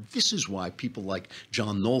guy, and this is why people like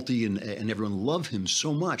John Nolte and everyone love him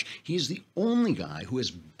so much. He is the only guy who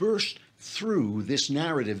has burst through this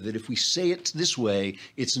narrative that if we say it this way,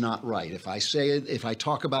 it's not right. If I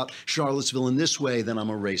talk about Charlottesville in this way, then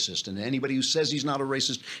I'm a racist. And anybody who says he's not a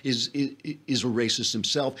racist is a racist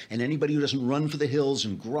himself. And anybody who doesn't run for the hills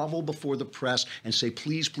and grovel before the press and say,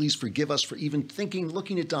 please, please forgive us for even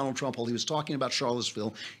looking at Donald Trump while he was talking about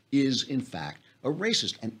Charlottesville is, in fact, a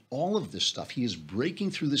racist. And all of this stuff, he is breaking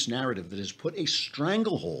through this narrative that has put a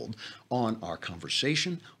stranglehold on our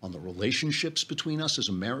conversation, on the relationships between us as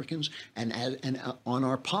Americans, and on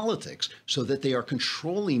our politics, so that they are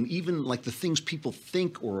controlling even like the things people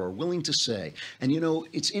think or are willing to say. And, you know,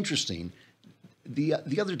 it's interesting.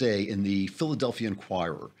 The other day in the Philadelphia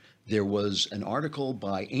Inquirer, there was an article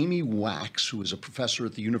by Amy Wax, who is a professor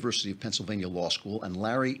at the University of Pennsylvania Law School, and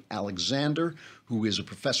Larry Alexander, who is a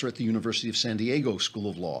professor at the University of San Diego School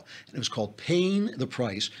of Law. And it was called Paying the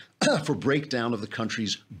Price for Breakdown of the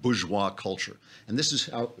Country's Bourgeois Culture. And this is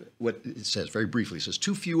what it says, very briefly. It says,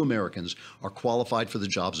 too few Americans are qualified for the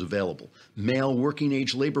jobs available. Male working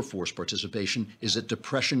age labor force participation is at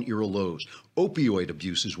Depression-era lows. Opioid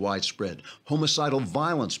abuse is widespread. Homicidal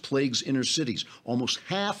violence plagues inner cities. Almost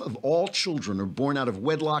half of all children are born out of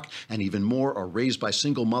wedlock, and even more are raised by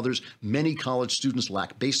single mothers. Many college students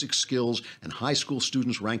lack basic skills, and high school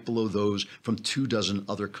students rank below those from 24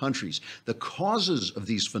 other countries. The causes of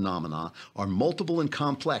these phenomena are multiple and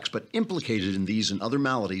complex, but implicated in these and other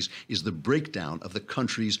maladies is the breakdown of the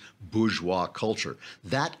country's bourgeois culture.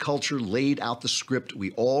 That culture laid out the script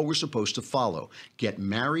we all were supposed to follow. Get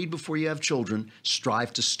married before you have children,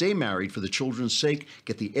 strive to stay married for the children's sake,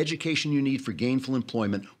 get the education you need for gainful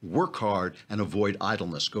employment, work hard, and avoid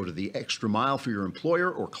idleness. Go to the extra mile for your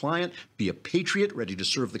employer or client. Be a patriot ready to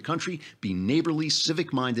serve the country. Be neighborly,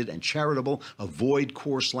 civic-minded, and charitable. Avoid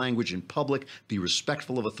coarse language in public. Be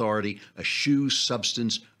respectful of authority. Eschew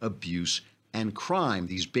substance abuse and crime.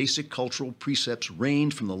 These basic cultural precepts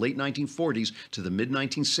reigned from the late 1940s to the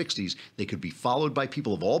mid-1960s. They could be followed by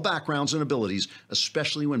people of all backgrounds and abilities,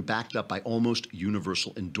 especially when backed up by almost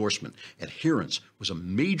universal endorsement. Adherence was a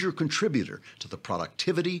major contributor to the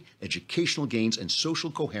productivity, educational gains, and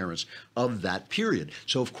social coherence of that period.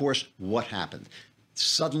 So, of course, what happened?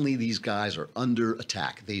 Suddenly, these guys are under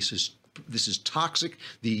attack. This is toxic.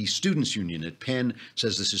 The Students' Union at Penn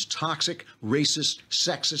says this is toxic, racist,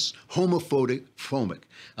 sexist, homophobic.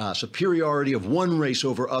 Superiority of one race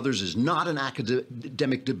over others is not an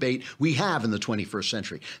academic debate we have in the 21st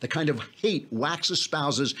century. The kind of hate Wax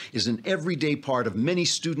espouses is an everyday part of many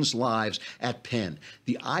students' lives at Penn.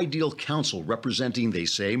 The ideal council representing, they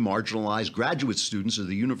say, marginalized graduate students of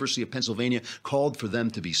the University of Pennsylvania called for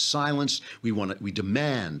them to be silenced. We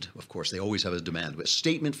demand, of course, they always have a demand, a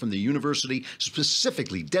statement from the university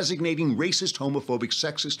specifically designating racist, homophobic,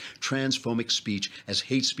 sexist, transphobic speech as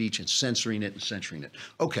hate speech and censoring it.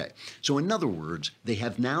 Okay, so in other words, they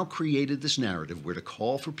have now created this narrative where to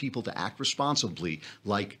call for people to act responsibly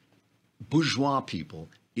like bourgeois people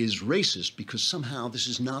is racist because somehow this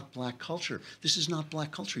is not black culture. This is not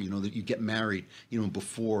black culture, you know, that you get married, you know,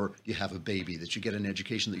 before you have a baby, that you get an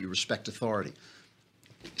education, that you respect authority.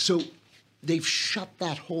 So they've shut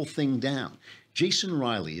that whole thing down. Jason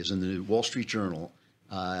Riley is in the Wall Street Journal,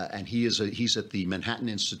 and he's at the Manhattan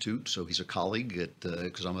Institute, so he's a colleague at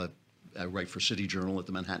because I write for City Journal at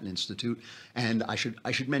the Manhattan Institute, and I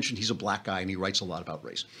should mention he's a black guy and he writes a lot about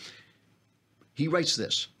race. He writes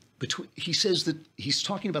this. He says that he's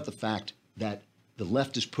talking about the fact that the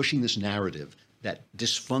left is pushing this narrative that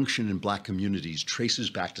dysfunction in black communities traces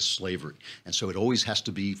back to slavery. And so it always has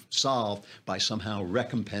to be solved by somehow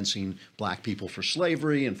recompensing black people for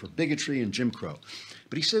slavery and for bigotry and Jim Crow.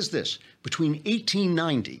 But he says this, between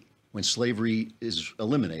 1890, when slavery is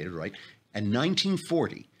eliminated, right, and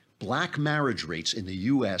 1940, black marriage rates in the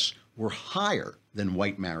U.S. were higher than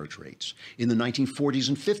white marriage rates. In the 1940s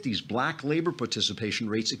and 50s, black labor participation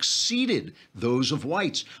rates exceeded those of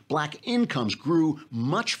whites. Black incomes grew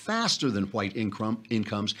much faster than white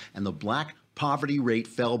incomes, and the black poverty rate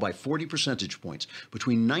fell by 40 percentage points.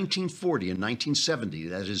 Between 1940 and 1970,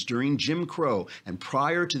 that is during Jim Crow and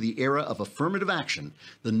prior to the era of affirmative action,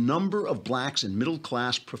 the number of blacks in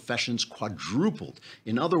middle-class professions quadrupled.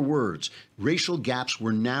 In other words, racial gaps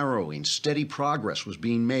were narrowing, steady progress was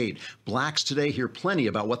being made. Blacks today hear plenty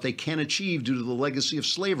about what they can achieve due to the legacy of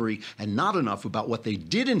slavery and not enough about what they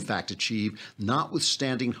did in fact achieve,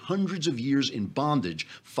 notwithstanding hundreds of years in bondage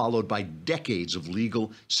followed by decades of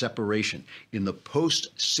legal separation. In the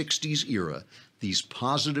post-60s era, these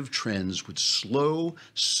positive trends would slow,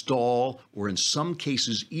 stall, or in some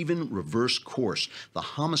cases even reverse course. The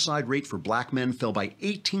homicide rate for black men fell by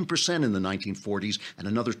 18% in the 1940s and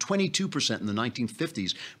another 22% in the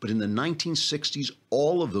 1950s. But in the 1960s,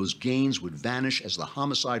 all of those gains would vanish as the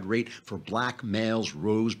homicide rate for black males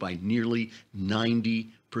rose by nearly 90%.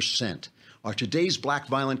 Are today's black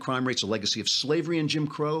violent crime rates a legacy of slavery and Jim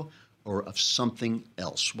Crow, or of something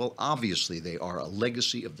else? Well, obviously they are a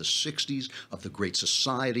legacy of the 60s, of the Great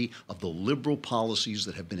Society, of the liberal policies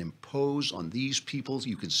that have been imposed on these peoples.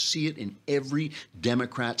 You can see it in every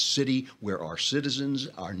Democrat city where our citizens,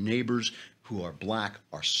 our neighbors who are black,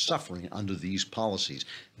 are suffering under these policies.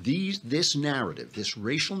 This narrative, this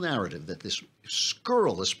racial narrative that this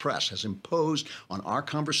scurrilous press has imposed on our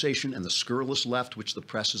conversation and the scurrilous left, which the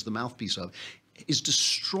press is the mouthpiece of, is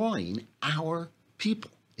destroying our people.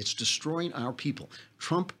 It's destroying our people.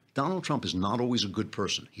 Donald Trump is not always a good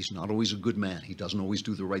person. He's not always a good man. He doesn't always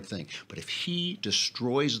do the right thing. But if he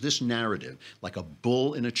destroys this narrative like a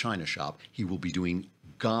bull in a china shop, he will be doing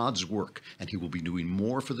God's work, and he will be doing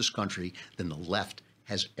more for this country than the left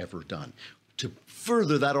has ever done. To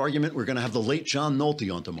further that argument, we're going to have the late John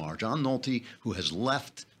Nolte on tomorrow. John Nolte, who has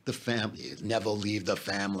left the family. Never leave the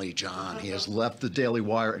family, John. He has left the Daily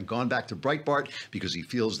Wire and gone back to Breitbart because he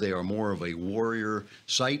feels they are more of a warrior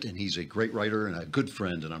site, and he's a great writer and a good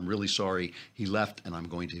friend, and I'm really sorry he left, and I'm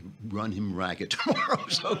going to run him ragged tomorrow,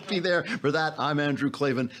 so be there for that. I'm Andrew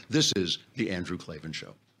Klavan. This is The Andrew Klavan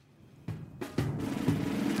Show.